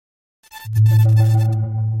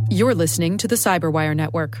You're listening to the Cyberwire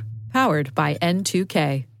Network, powered by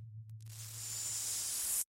N2K.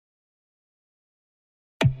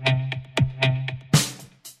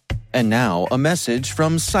 And now, a message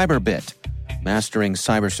from Cyberbit. Mastering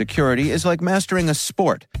cybersecurity is like mastering a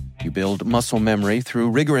sport. You build muscle memory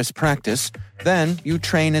through rigorous practice, then you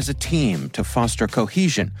train as a team to foster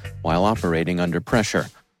cohesion while operating under pressure.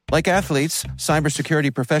 Like athletes,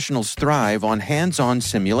 cybersecurity professionals thrive on hands-on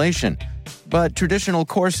simulation. But traditional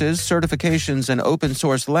courses, certifications, and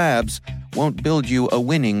open-source labs won't build you a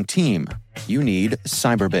winning team. You need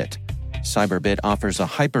Cyberbit. Cyberbit offers a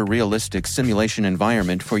hyper-realistic simulation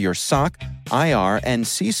environment for your SOC, IR, and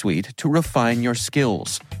C-suite to refine your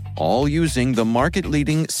skills, all using the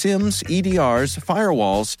market-leading SIMs, EDRs,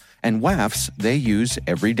 firewalls, and WAFs they use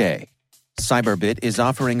every day. Cyberbit is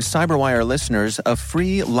offering Cyberwire listeners a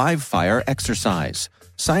free live-fire exercise.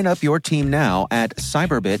 Sign up your team now at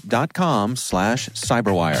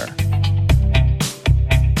cyberbit.com/cyberwire.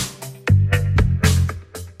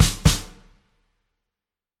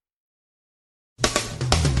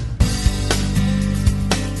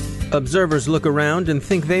 Observers look around and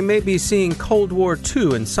think they may be seeing Cold War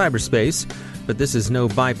II in cyberspace, but this is no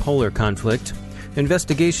bipolar conflict.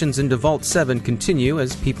 Investigations into Vault 7 continue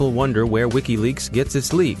as people wonder where WikiLeaks gets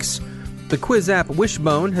its leaks. The quiz app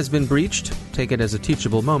Wishbone has been breached. Take it as a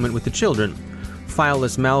teachable moment with the children.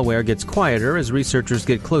 Fileless malware gets quieter as researchers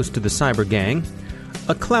get close to the cyber gang.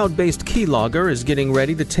 A cloud-based keylogger is getting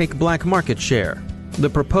ready to take black market share. The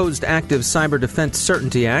proposed Active Cyber Defense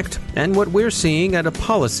Certainty Act, and what we're seeing at a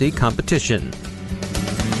policy competition.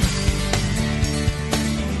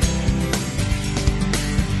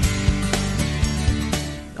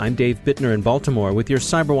 I'm Dave Bittner in Baltimore with your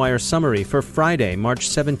Cyberwire summary for Friday, March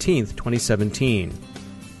 17, 2017.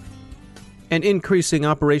 An increasing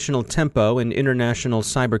operational tempo in international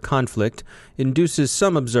cyber conflict induces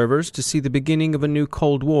some observers to see the beginning of a new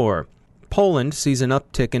Cold War. Poland sees an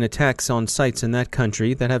uptick in attacks on sites in that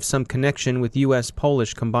country that have some connection with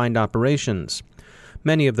U.S.-Polish combined operations.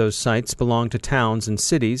 Many of those sites belong to towns and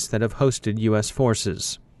cities that have hosted U.S.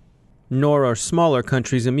 forces. Nor are smaller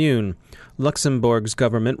countries immune. Luxembourg's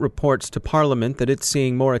government reports to Parliament that it's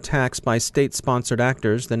seeing more attacks by state-sponsored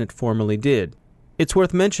actors than it formerly did. It's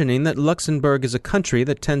worth mentioning that Luxembourg is a country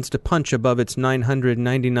that tends to punch above its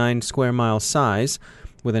 999 square mile size,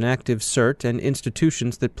 with an active CERT and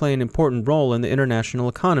institutions that play an important role in the international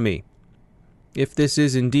economy. If this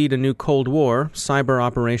is indeed a new Cold War, cyber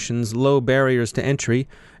operations' low barriers to entry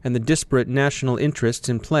and the disparate national interests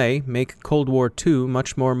in play make Cold War II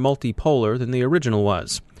much more multipolar than the original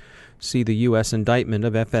was. See the U.S. indictment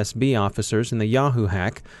of FSB officers in the Yahoo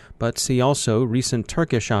hack, but see also recent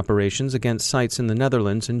Turkish operations against sites in the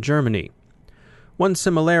Netherlands and Germany. One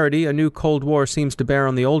similarity a new Cold War seems to bear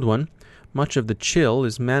on the old one: much of the chill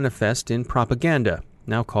is manifest in propaganda,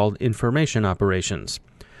 now called information operations.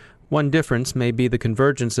 One difference may be the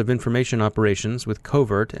convergence of information operations with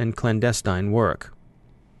covert and clandestine work.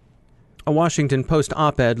 A Washington Post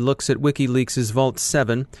op-ed looks at WikiLeaks' Vault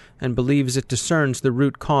 7 and believes it discerns the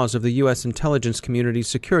root cause of the U.S. intelligence community's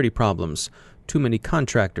security problems: too many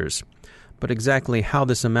contractors. But exactly how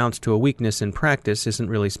this amounts to a weakness in practice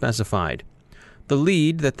isn't really specified. The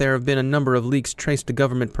lead, that there have been a number of leaks traced to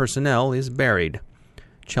government personnel, is buried.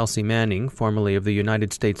 Chelsea Manning, formerly of the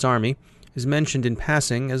United States Army, is mentioned in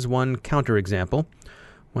passing as one counterexample.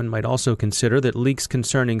 One might also consider that leaks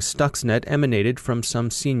concerning Stuxnet emanated from some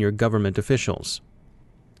senior government officials.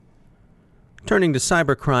 Turning to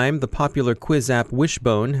cybercrime, the popular quiz app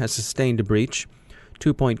Wishbone has sustained a breach.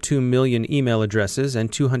 2.2 million email addresses and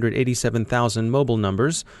 287,000 mobile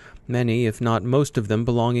numbers, many, if not most of them,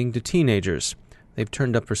 belonging to teenagers. They've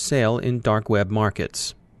turned up for sale in dark web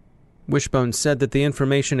markets. Wishbone said that the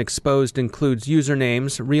information exposed includes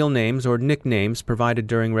usernames, real names, or nicknames provided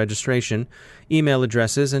during registration, email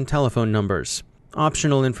addresses, and telephone numbers.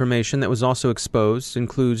 Optional information that was also exposed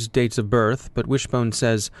includes dates of birth, but Wishbone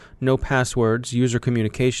says no passwords, user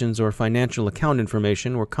communications, or financial account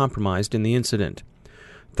information were compromised in the incident.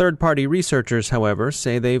 Third-party researchers, however,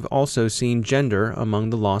 say they've also seen gender among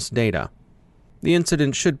the lost data. The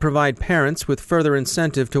incident should provide parents with further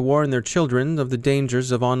incentive to warn their children of the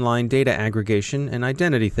dangers of online data aggregation and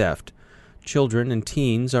identity theft. Children and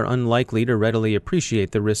teens are unlikely to readily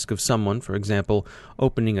appreciate the risk of someone, for example,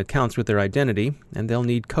 opening accounts with their identity, and they'll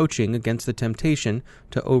need coaching against the temptation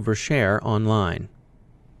to overshare online.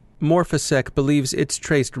 Morphosec believes it's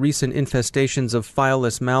traced recent infestations of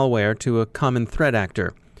fileless malware to a common threat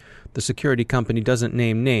actor. The security company doesn't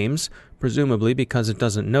name names, presumably because it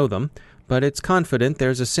doesn't know them, but it's confident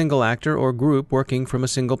there's a single actor or group working from a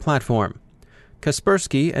single platform.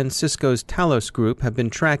 Kaspersky and Cisco's Talos Group have been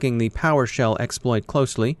tracking the PowerShell exploit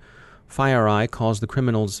closely. FireEye calls the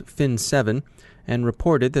criminals Fin7 and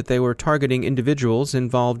reported that they were targeting individuals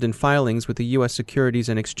involved in filings with the U.S. Securities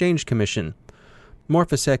and Exchange Commission.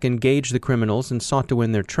 Morphosec engaged the criminals and sought to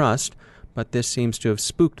win their trust, but this seems to have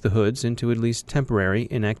spooked the hoods into at least temporary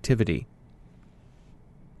inactivity.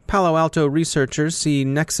 Palo Alto researchers see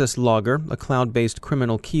NexusLogger, a cloud-based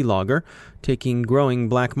criminal keylogger, taking growing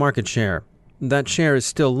black market share. That share is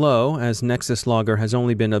still low, as NexusLogger has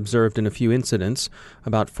only been observed in a few incidents,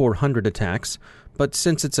 about 400 attacks, but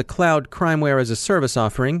since it's a cloud Crimeware-as-a-service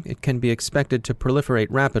offering, it can be expected to proliferate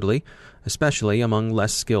rapidly, especially among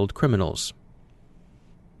less skilled criminals.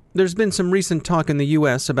 There's been some recent talk in the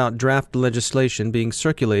U.S. about draft legislation being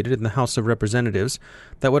circulated in the House of Representatives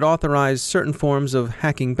that would authorize certain forms of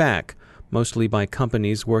hacking back, mostly by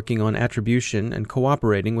companies working on attribution and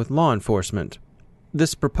cooperating with law enforcement.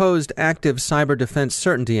 This proposed Active Cyber Defense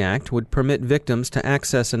Certainty Act would permit victims to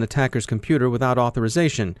access an attacker's computer without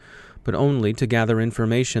authorization, but only to gather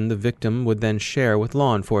information the victim would then share with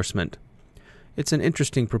law enforcement. It's an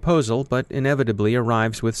interesting proposal, but inevitably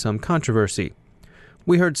arrives with some controversy.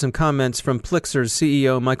 We heard some comments from Plixer's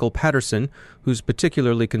CEO Michael Patterson, who's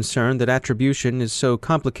particularly concerned that attribution is so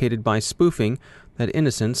complicated by spoofing that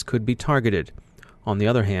innocents could be targeted. On the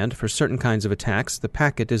other hand, for certain kinds of attacks, the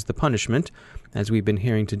packet is the punishment, as we've been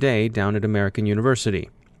hearing today down at American University.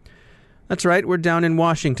 That's right, we're down in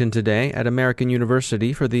Washington today at American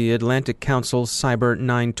University for the Atlantic Council's Cyber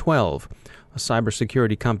 912, a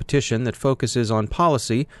cybersecurity competition that focuses on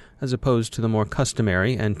policy as opposed to the more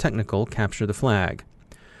customary and technical capture the flag.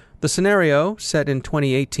 The scenario, set in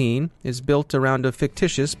 2018, is built around a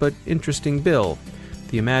fictitious but interesting bill,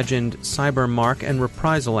 the imagined Cyber Mark and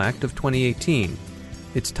Reprisal Act of 2018.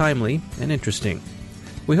 It's timely and interesting.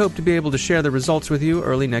 We hope to be able to share the results with you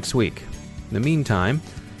early next week. In the meantime,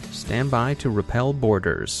 stand by to repel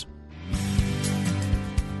borders.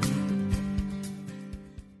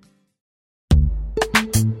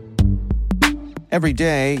 Every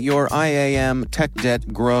day, your IAM tech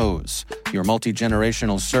debt grows. Your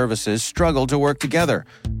multi-generational services struggle to work together.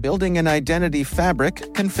 Building an identity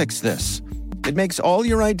fabric can fix this. It makes all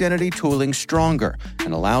your identity tooling stronger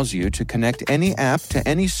and allows you to connect any app to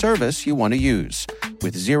any service you want to use,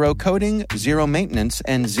 with zero coding, zero maintenance,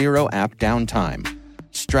 and zero app downtime.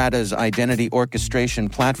 Strata's identity orchestration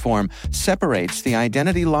platform separates the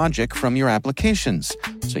identity logic from your applications,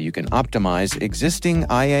 so you can optimize existing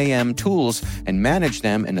IAM tools and manage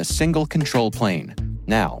them in a single control plane.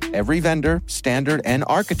 Now, every vendor, standard, and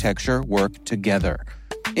architecture work together.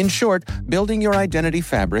 In short, building your identity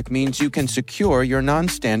fabric means you can secure your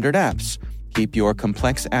non-standard apps, keep your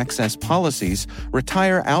complex access policies,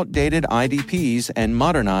 retire outdated IDPs, and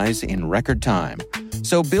modernize in record time.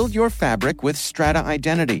 So build your fabric with Strata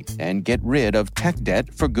Identity and get rid of tech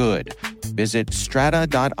debt for good. Visit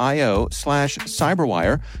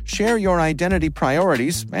strata.io/cyberwire, share your identity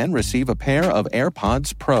priorities, and receive a pair of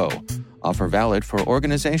AirPods Pro. Offer valid for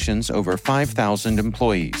organizations over 5,000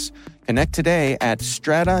 employees. Connect today at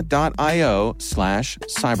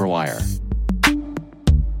strata.io/cyberwire.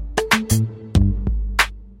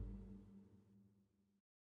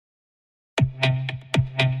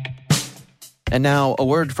 And now, a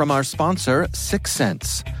word from our sponsor,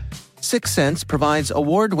 6sense. 6sense provides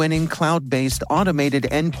award-winning cloud-based automated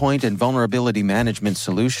endpoint and vulnerability management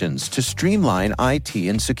solutions to streamline IT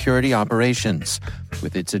and security operations.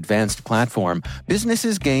 With its advanced platform,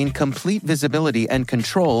 businesses gain complete visibility and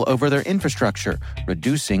control over their infrastructure,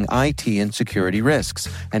 reducing IT and security risks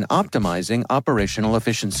and optimizing operational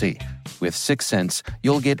efficiency. With 6sense,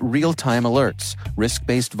 you'll get real-time alerts,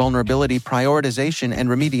 risk-based vulnerability prioritization and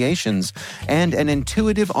remediations, and an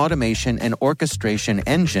intuitive automation and orchestration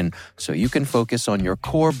engine so you can focus on your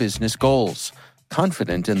core business goals,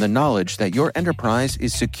 confident in the knowledge that your enterprise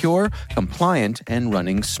is secure, compliant, and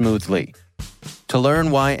running smoothly. To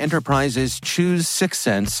learn why enterprises choose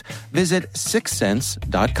 6sense, visit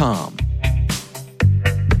 6sense.com.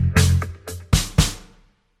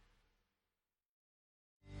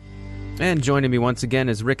 And joining me once again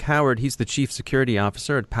is Rick Howard. He's the Chief Security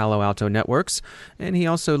Officer at Palo Alto Networks, and he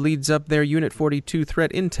also leads up their Unit 42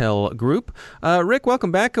 Threat Intel group. Rick,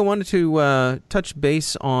 welcome back. I wanted to touch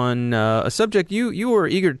base on a subject you were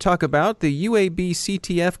eager to talk about, the UAB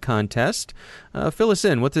CTF contest. Fill us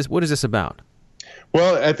in. What is this about?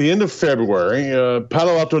 Well, at the end of February,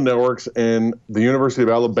 Palo Alto Networks and the University of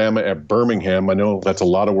Alabama at Birmingham, I know that's a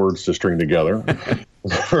lot of words to string together,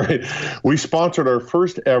 right? We sponsored our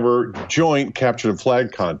first ever joint Capture the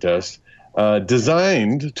Flag contest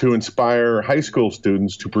designed to inspire high school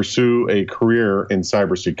students to pursue a career in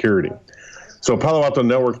cybersecurity. So Palo Alto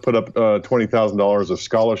Networks put up $20,000 of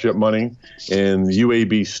scholarship money, and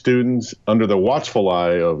UAB students, under the watchful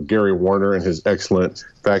eye of Gary Warner and his excellent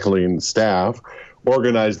faculty and staff,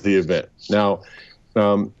 organized the event. Now,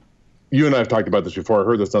 you and I have talked about this before. I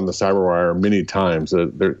heard this on the CyberWire many times.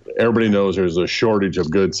 Everybody knows there's a shortage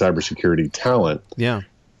of good cybersecurity talent. Yeah.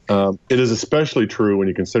 It is especially true when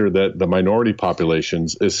you consider that the minority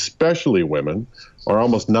populations, especially women, are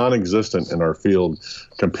almost non-existent in our field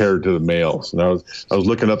compared to the males. And I was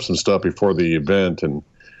looking up some stuff before the event, and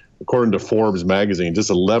according to Forbes magazine, just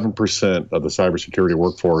 11% of the cybersecurity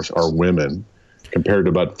workforce are women, compared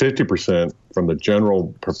to about 50% from the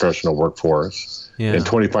general professional workforce and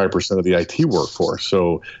 25% of the IT workforce.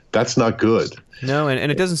 So that's not good. No,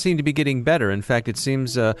 and it doesn't seem to be getting better. In fact, it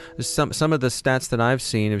seems some of the stats that I've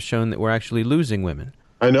seen have shown that we're actually losing women.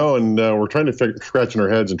 I know, and we're trying to scratching our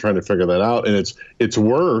heads and trying to figure that out. And it's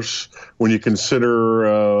worse when you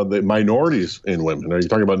consider the minorities in women. You're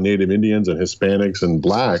talking about Native Indians and Hispanics and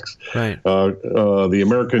blacks. Right. The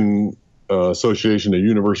American Association of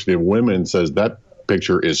University of Women says that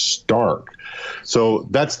picture is stark. So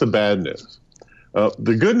that's the bad news.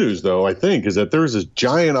 The good news, though, I think, is that there's this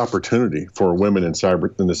giant opportunity for women in the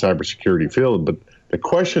cybersecurity field. But the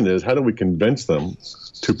question is, how do we convince them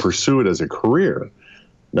to pursue it as a career?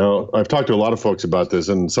 Now, I've talked to a lot of folks about this,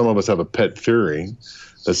 and some of us have a pet theory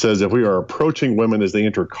that says if we are approaching women as they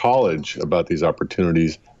enter college about these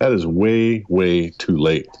opportunities, that is way, way too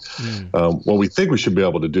late. What we think we should be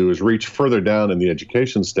able to do is reach further down in the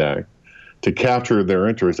education stack to capture their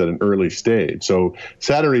interest at an early stage. So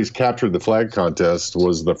Saturday's Capture the Flag contest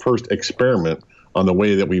was the first experiment on the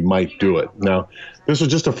way that we might do it. Now, this was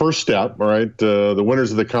just a first step, all right? The winners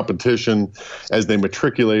of the competition, as they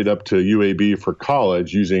matriculate up to UAB for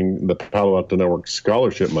college using the Palo Alto Network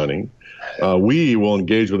scholarship money, we will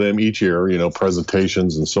engage with them each year,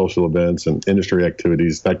 presentations and social events and industry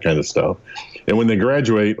activities, that kind of stuff. And when they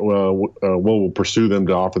graduate, we'll pursue them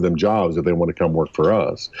to offer them jobs if they want to come work for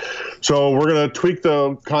us. So we're going to tweak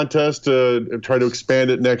the contest, try to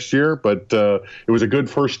expand it next year. But it was a good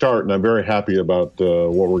first start, and I'm very happy about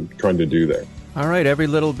what we're trying to do there. All right, every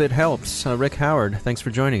little bit helps. Rick Howard, thanks for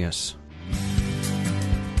joining us.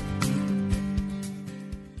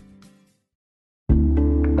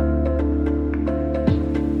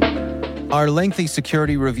 Are lengthy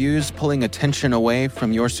security reviews pulling attention away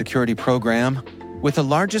from your security program? With the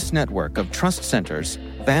largest network of trust centers,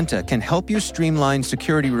 Vanta can help you streamline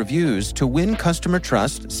security reviews to win customer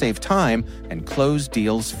trust, save time, and close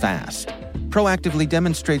deals fast. Proactively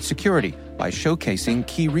demonstrate security by showcasing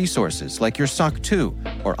key resources like your SOC 2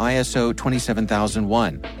 or ISO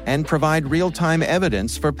 27001 and provide real-time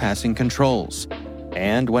evidence for passing controls.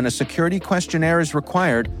 And when a security questionnaire is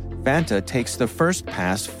required, Vanta takes the first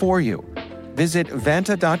pass for you. Visit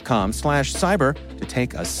vanta.com/cyber to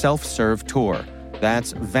take a self-serve tour.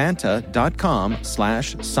 That's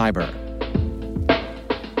vanta.com/cyber.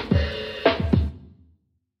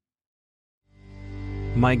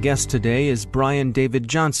 My guest today is Brian David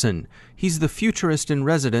Johnson. He's the futurist in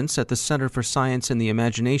residence at the Center for Science and the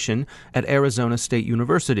Imagination at Arizona State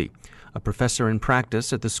University, a professor in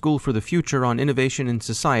practice at the School for the Future on Innovation in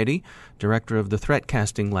Society, director of the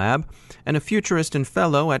Threatcasting Lab, and a futurist and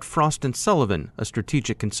fellow at Frost & Sullivan, a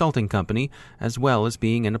strategic consulting company, as well as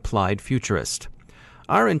being an applied futurist.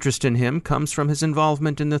 Our interest in him comes from his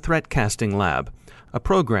involvement in the Threatcasting Lab, a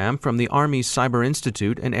program from the Army's Cyber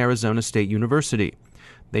Institute and Arizona State University.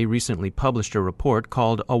 They recently published a report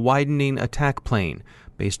called A Widening Attack Plane,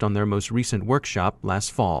 based on their most recent workshop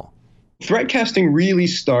last fall. Threatcasting really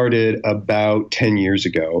started about 10 years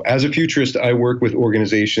ago. As a futurist, I work with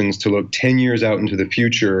organizations to look 10 years out into the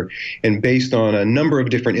future and based on a number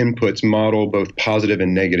of different inputs, model both positive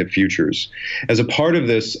and negative futures. As a part of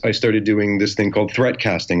this, I started doing this thing called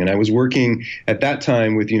Threatcasting, and I was working at that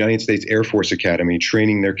time with the United States Air Force Academy,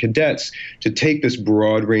 training their cadets to take this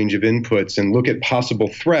broad range of inputs and look at possible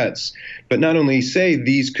threats, but not only say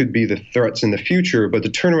these could be the threats in the future, but to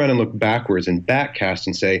turn around and look backwards and backcast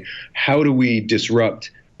and say, how do we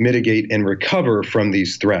disrupt, mitigate, and recover from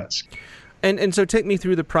these threats? And so take me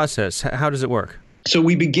through the process. How does it work? So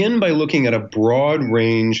we begin by looking at a broad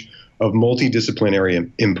range of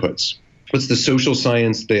multidisciplinary inputs. What's the social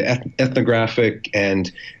science, the ethnographic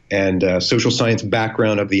and social science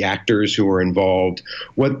background of the actors who are involved?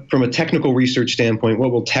 What, from a technical research standpoint,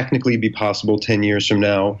 what will technically be possible 10 years from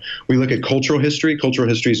now? We look at cultural history. Cultural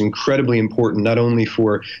history is incredibly important, not only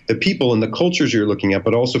for the people and the cultures you're looking at,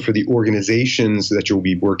 but also for the organizations that you'll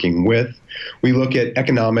be working with. We look at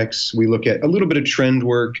economics. We look at a little bit of trend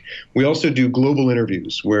work. We also do global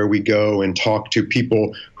interviews where we go and talk to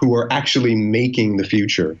people who are actually making the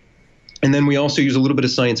future. And then we also use a little bit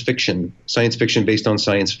of science fiction based on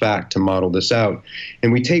science fact to model this out.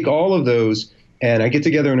 And we take all of those, and I get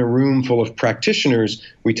together in a room full of practitioners.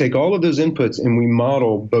 We take all of those inputs and we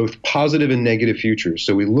model both positive and negative futures.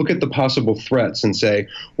 So we look at the possible threats and say,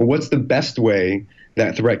 well, what's the best way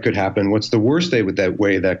that threat could happen? What's the worst way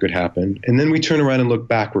that could happen? And then we turn around and look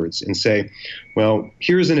backwards and say, well,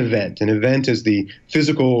 here's an event. An event is the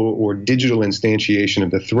physical or digital instantiation of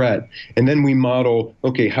the threat. And then we model,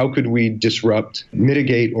 okay, how could we disrupt,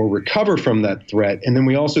 mitigate, or recover from that threat? And then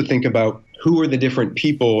we also think about who are the different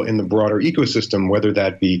people in the broader ecosystem, whether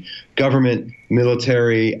that be government,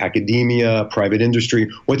 military, academia, private industry.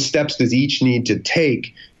 What steps does each need to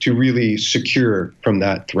take to really secure from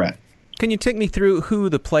that threat? Can you take me through who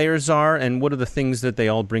the players are and what are the things that they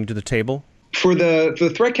all bring to the table? For the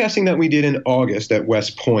threatcasting that we did in August at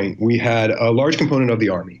West Point, we had a large component of the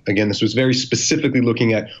Army. Again, this was very specifically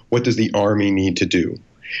looking at what does the Army need to do.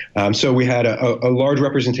 So we had a large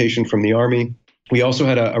representation from the Army. We also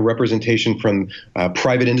had a representation from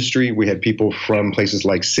private industry. We had people from places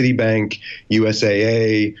like Citibank,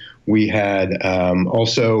 USAA. We had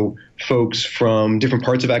also folks from different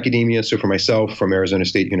parts of academia. So for myself, from Arizona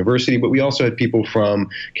State University, but we also had people from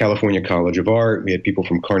California College of Art. We had people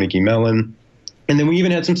from Carnegie Mellon. And then we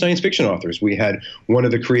even had some science fiction authors. We had one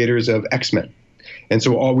of the creators of X-Men. And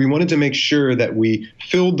so we wanted to make sure that we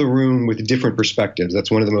filled the room with different perspectives. That's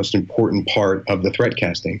one of the most important part of the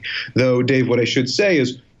threatcasting. Though, Dave, what I should say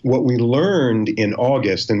is what we learned in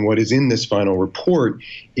August and what is in this final report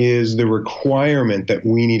is the requirement that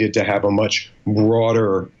we needed to have a much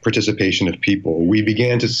broader participation of people. We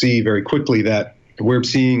began to see very quickly that we're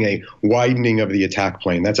seeing a widening of the attack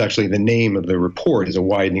plane. That's actually the name of the report, is a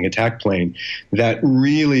widening attack plane. That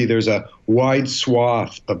really there's a wide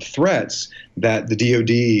swath of threats that the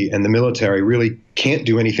DoD and the military really can't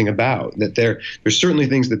do anything about. That there's certainly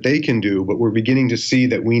things that they can do, but we're beginning to see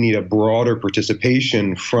that we need a broader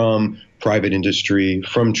participation from private industry,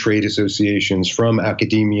 from trade associations, from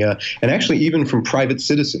academia, and actually even from private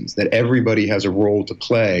citizens, that everybody has a role to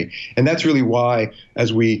play. And that's really why,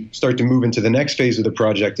 as we start to move into the next phase of the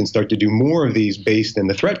project and start to do more of these based in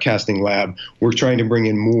the threatcasting lab, we're trying to bring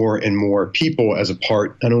in more and more people as a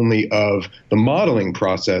part not only of the modeling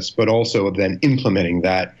process, but also of then implementing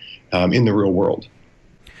that in the real world.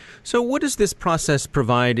 So what does this process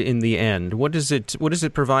provide in the end? What does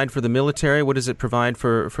it provide for the military? What does it provide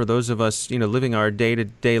for those of us, living our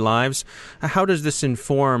day-to-day lives? How does this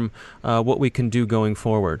inform what we can do going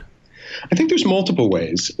forward? I think there's multiple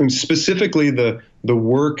ways. And specifically, the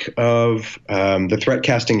work of the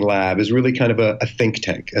Threatcasting Lab is really kind of a think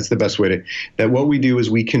tank. That's the best way to. That what we do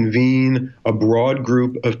is we convene a broad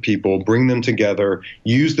group of people, bring them together,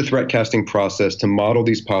 use the threatcasting process to model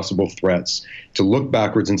these possible threats, to look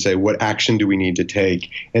backwards and say, what action do we need to take,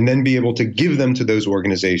 and then be able to give them to those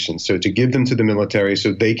organizations. So to give them to the military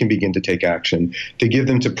so they can begin to take action, to give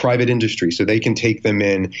them to private industry so they can take them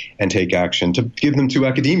in and take action, to give them to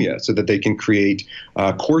academia so that they can create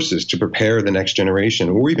courses to prepare the next generation,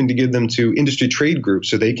 or even to give them to industry trade groups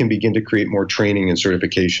so they can begin to create more training and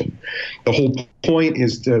certification. The whole point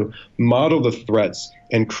is to model the threats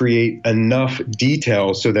and create enough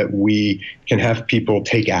detail so that we can have people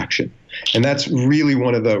take action. And that's really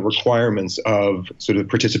one of the requirements of sort of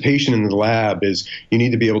participation in the lab is you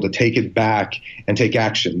need to be able to take it back and take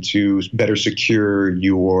action to better secure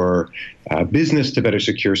your business, to better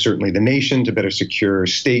secure certainly the nation, to better secure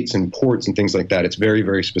states and ports and things like that. It's very,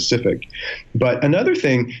 very specific. But another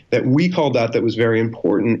thing that we called out that was very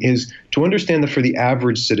important is to understand that for the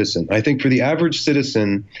average citizen, I think for the average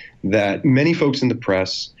citizen that many folks in the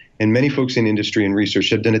press and many folks in industry and research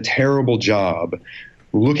have done a terrible job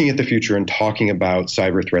looking at the future and talking about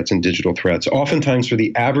cyber threats and digital threats. Oftentimes for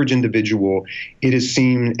the average individual, it is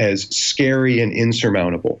seen as scary and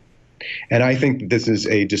insurmountable. And I think this is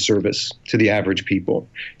a disservice to the average people,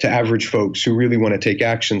 to average folks who really want to take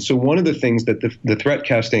action. So one of the things that the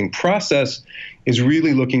threatcasting process is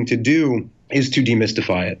really looking to do is to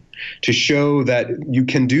demystify it, to show that you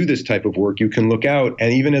can do this type of work, you can look out,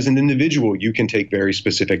 and even as an individual, you can take very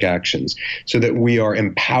specific actions so that we are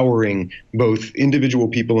empowering both individual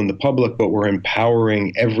people in the public, but we're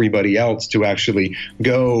empowering everybody else to actually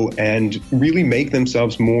go and really make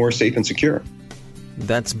themselves more safe and secure.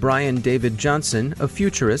 That's Brian David Johnson, a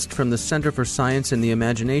futurist from the Center for Science and the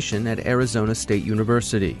Imagination at Arizona State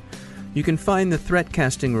University. You can find the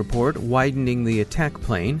Threatcasting report, Widening the Attack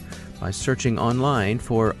Plane, by searching online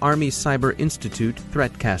for Army Cyber Institute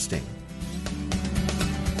Threatcasting.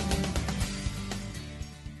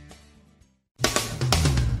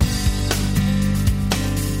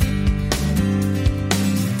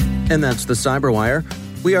 And that's the Cyberwire.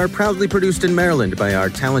 We are proudly produced in Maryland by our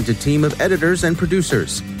talented team of editors and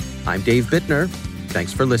producers. I'm Dave Bittner.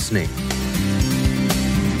 Thanks for listening.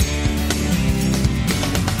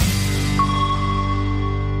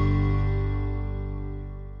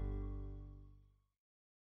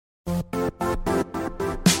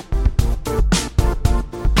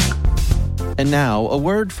 And now, a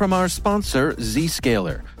word from our sponsor,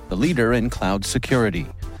 Zscaler, the leader in cloud security.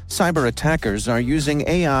 Cyber attackers are using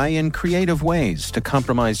AI in creative ways to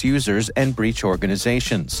compromise users and breach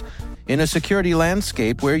organizations. In a security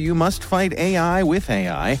landscape where you must fight AI with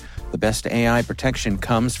AI, the best AI protection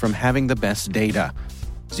comes from having the best data.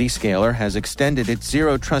 Zscaler has extended its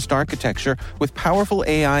zero-trust architecture with powerful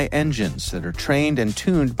AI engines that are trained and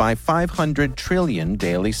tuned by 500 trillion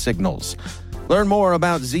daily signals. Learn more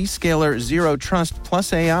about Zscaler Zero Trust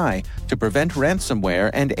Plus AI to prevent ransomware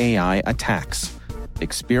and AI attacks.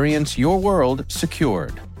 Experience your world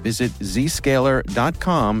secured. Visit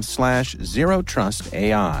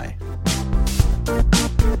zscaler.com/zerotrustai.